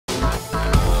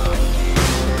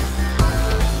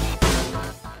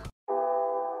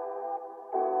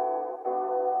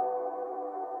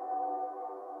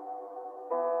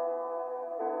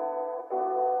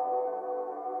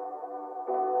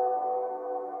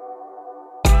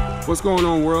What's going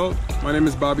on, world? My name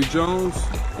is Bobby Jones,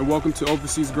 and welcome to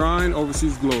Overseas Grind,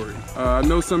 Overseas Glory. I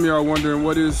know some of y'all are wondering,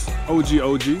 what is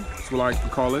OGOG? That's what I like to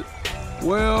call it.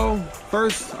 Well,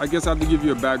 first, I guess I have to give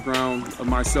you a background of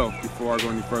myself before I go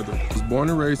any further. I was born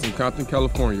and raised in Compton,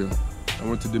 California. I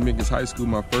went to Dominguez High School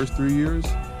my first 3 years,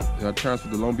 and I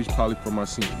transferred to Long Beach Poly for my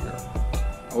senior year.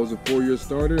 I was a 4-year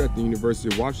starter at the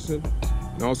University of Washington,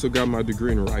 and I also got my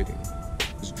degree in writing.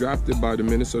 I was drafted by the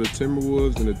Minnesota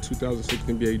Timberwolves in the 2006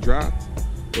 NBA draft,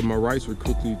 but my rights were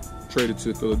quickly traded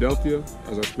to Philadelphia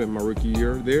as I spent my rookie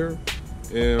year there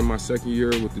and my second year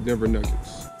with the Denver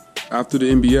Nuggets. After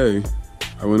the NBA,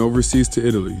 I went overseas to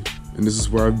Italy, and this is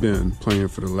where I've been playing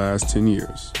for the last 10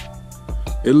 years.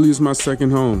 Italy is my second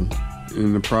home, and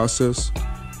in the process,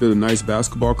 built a nice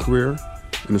basketball career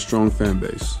and a strong fan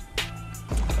base.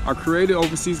 I created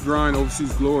Overseas Grind,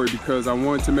 Overseas Glory because I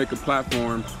wanted to make a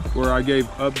platform where I gave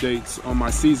updates on my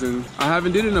season. I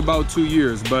haven't did it in about 2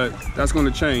 years, but that's going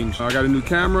to change. I got a new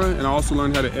camera, and I also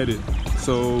learned how to edit.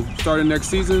 So starting next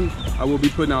season, I will be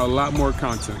putting out a lot more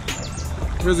content.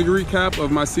 Here's a recap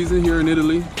of my season here in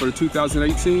Italy for the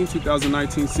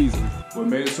 2018-2019 season. What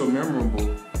made it so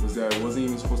memorable was that it wasn't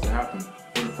even supposed to happen.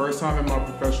 For the first time in my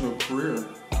professional career,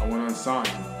 I went unsigned,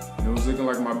 and it was looking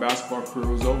like my basketball career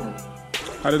was over.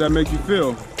 How did that make you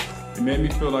feel? It made me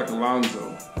feel like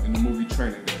Alonzo in the movie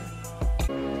Training Day.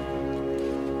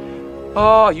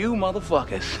 Oh, you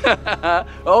motherfuckers.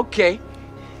 Okay.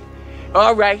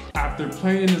 All right. After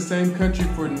playing in the same country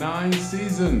for 9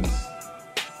 seasons,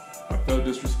 I felt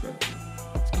disrespected.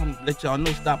 I'm gonna let y'all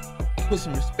know, stop, put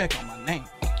some respect on my name.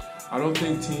 I don't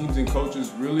think teams and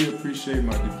coaches really appreciate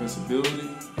my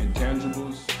defensibility,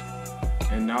 intangibles,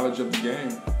 and knowledge of the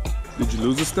game. Did you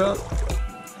lose a step?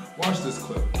 Watch this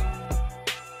clip.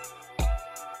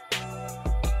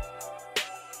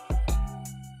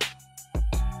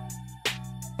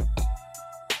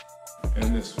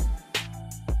 And this one.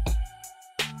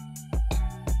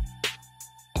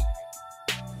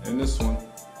 And this one.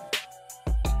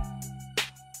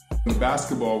 In the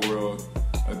basketball world,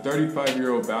 a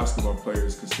 35-year-old basketball player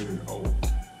is considered old.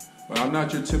 But I'm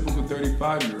not your typical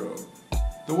 35-year-old.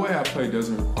 The way I play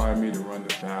doesn't require me to run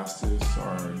the fastest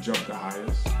or jump the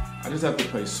highest. I just have to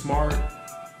play smart,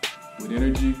 with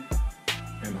energy,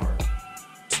 and heart.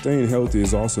 Staying healthy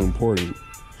is also important,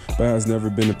 but has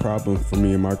never been a problem for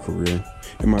me in my career.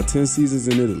 In my 10 seasons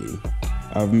in Italy,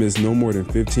 I've missed no more than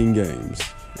 15 games.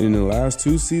 And in the last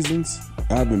 2 seasons,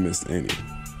 I haven't missed any.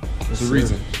 What's the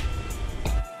reason?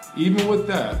 Even with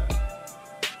that,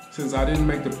 since I didn't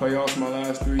make the playoffs my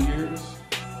last 3 years,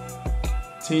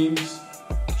 teams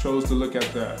chose to look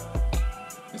at that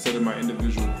instead of my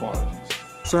individual qualities.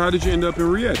 So how did you end up in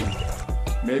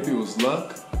Rieti? Maybe it was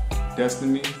luck,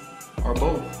 destiny, or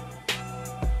both.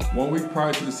 1 week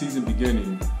prior to the season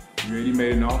beginning, Rieti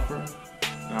made an offer,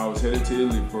 and I was headed to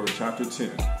Italy for Chapter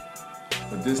 10.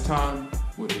 But this time,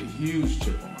 with a huge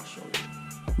chip on my shoulder.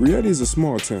 Rieti is a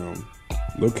small town,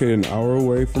 located an hour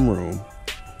away from Rome.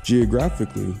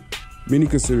 Geographically, many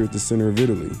consider it the center of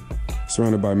Italy,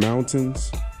 surrounded by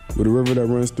mountains, with a river that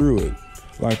runs through it.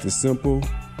 Life is simple,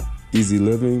 easy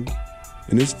living,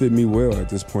 and this fit me well at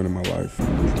this point in my life.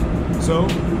 So,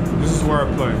 this is where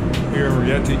I play, here in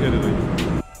Rieti, Italy.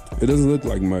 It doesn't look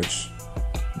like much,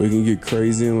 but it can get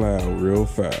crazy and loud real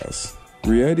fast.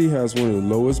 Rieti has one of the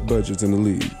lowest budgets in the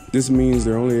league. This means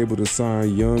they're only able to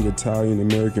sign young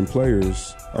Italian-American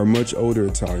players or much older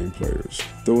Italian players.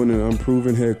 Throw in an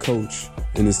unproven head coach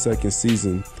in his second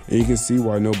season, and you can see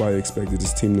why nobody expected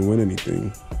this team to win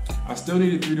anything. I still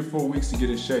needed 3 to 4 weeks to get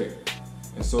in shape,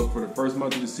 and so for the first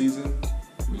month of the season,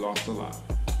 we lost a lot.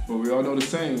 But we all know the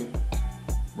saying,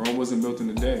 Rome wasn't built in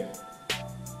a day.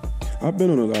 I've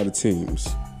been on a lot of teams,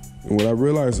 and what I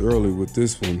realized early with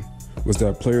this one was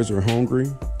that players were hungry,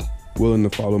 willing to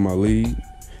follow my lead,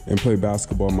 and play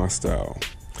basketball my style.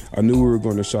 I knew we were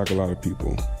going to shock a lot of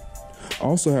people. I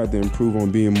also had to improve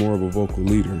on being more of a vocal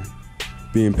leader,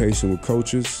 being patient with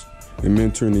coaches, and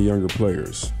mentoring the younger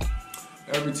players.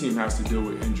 Every team has to deal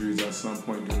with injuries at some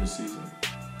point during the season.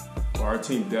 But our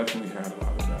team definitely had a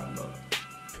lot of bad luck.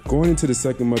 Going into the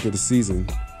second month of the season,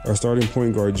 our starting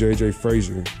point guard J.J.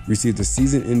 Frazier received a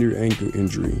season-ending ankle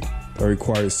injury that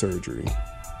required surgery.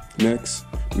 Next,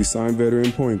 we signed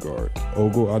veteran point guard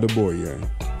OGOG,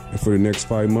 and for the next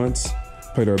 5 months,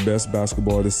 played our best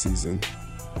basketball of the season.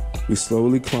 We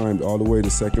slowly climbed all the way to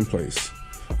second place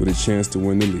with a chance to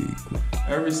win the league.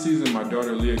 Every season, my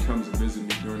daughter Leah comes to visit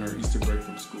me during her Easter break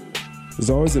from school. It's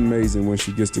always amazing when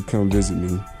she gets to come visit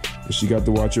me, and she got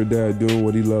to watch her dad doing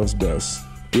what he loves best.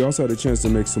 We also had a chance to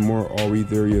make some more All We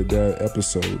There Yet Dad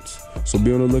episodes, so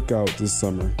be on the lookout this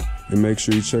summer. And make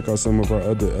sure you check out some of our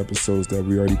other episodes that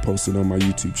we already posted on my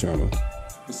YouTube channel.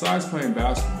 Besides playing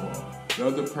basketball, the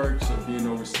other perks of being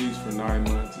overseas for 9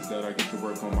 months is that I get to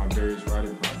work on my various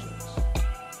writing projects.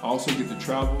 I also get to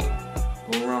travel,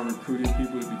 go around recruiting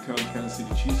people to become Kansas City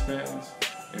Chiefs fans,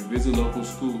 and visit local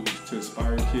schools to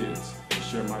inspire kids and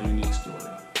share my unique story.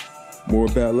 More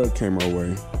bad luck came our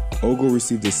way. OGOG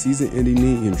received a season-ending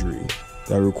knee injury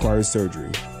that required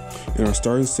surgery, and our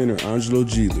starting center Angelo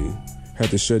Gili had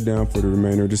to shut down for the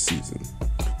remainder of the season.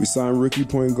 We signed rookie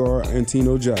point guard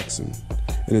Antino Jackson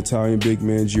and Italian big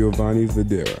man Giovanni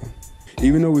Videra.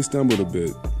 Even though we stumbled a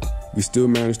bit, we still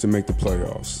managed to make the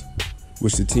playoffs,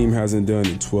 which the team hasn't done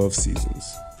in 12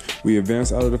 seasons. We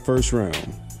advanced out of the first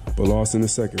round, but lost in the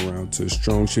second round to a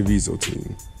strong Treviso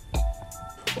team.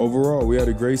 Overall, we had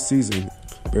a great season,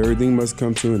 but everything must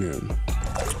come to an end.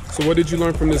 So what did you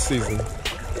learn from this season?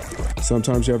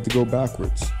 Sometimes you have to go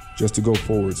backwards just to go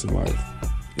forwards in life.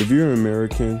 If you're an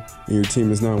American and your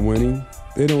team is not winning,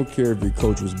 they don't care if your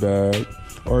coach was bad,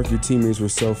 or if your teammates were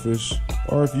selfish,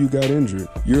 or if you got injured.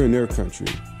 You're in their country.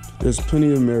 There's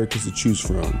plenty of Americans to choose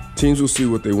from. Teams will see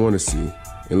what they want to see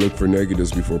and look for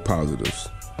negatives before positives.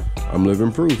 I'm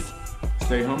living proof.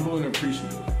 Stay humble and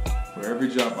appreciative for every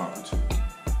job opportunity,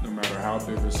 no matter how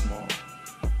big or small,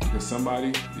 because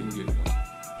somebody didn't get one.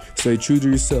 Stay true to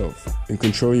yourself and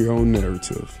control your own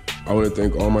narrative. I want to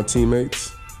thank all my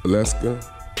teammates, Aleska,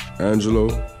 Angelo,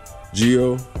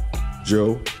 Gio,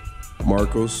 Joe,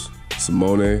 Marcos,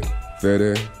 Simone,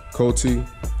 Fede, Coti,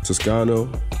 Toscano,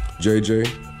 JJ,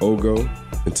 Ogo,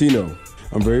 and Tino.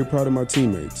 I'm very proud of my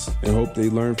teammates and hope they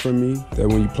learn from me that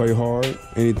when you play hard,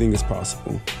 anything is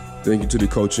possible. Thank you to the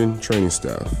coaching, training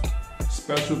staff.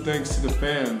 Special thanks to the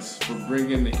fans for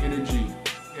bringing the energy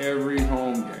every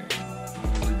home game.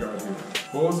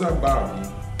 Posa Bobby,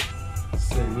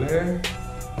 Sele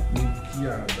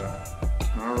Mikiada.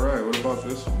 All right, what about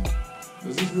this one?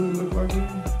 Does this really look like me?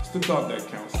 It's the thought that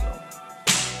counts, though.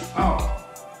 Oh,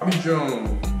 Bobby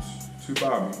Jones to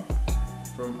Bobby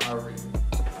from Irene.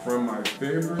 From my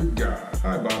favorite guy.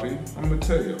 Hi, Bobby. I'm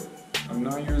Mateo. I'm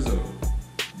 9 years old.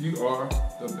 You are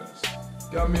the best.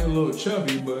 Got me a little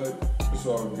chubby, but it's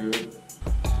all good.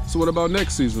 So what about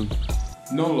next season?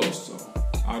 No lo so.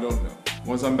 I don't know.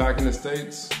 Once I'm back in the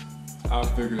States, I'll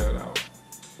figure that out.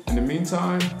 In the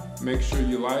meantime, make sure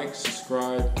you like,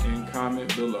 subscribe, and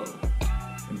comment below.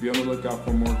 And be on the lookout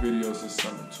for more videos this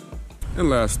summer too. And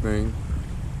last thing,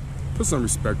 put some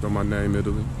respect on my name,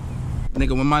 Italy.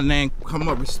 Nigga, when my name come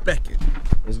up, respect it.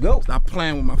 Let's go. Stop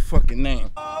playing with my fucking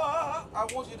name. I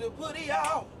want you to put it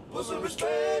out. Put some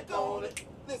respect on it.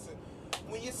 Listen,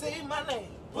 when you say my name,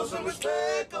 put some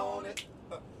respect on it.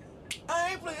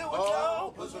 I ain't playing with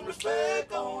y'all. Put some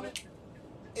respect on it.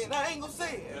 And I ain't gonna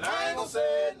say it. And I ain't gonna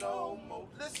say it no more.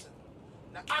 Listen,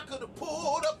 now I could have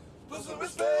pulled up. Put some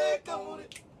respect on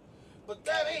it. But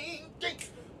that ain't gangsta.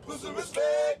 Put some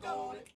respect on it.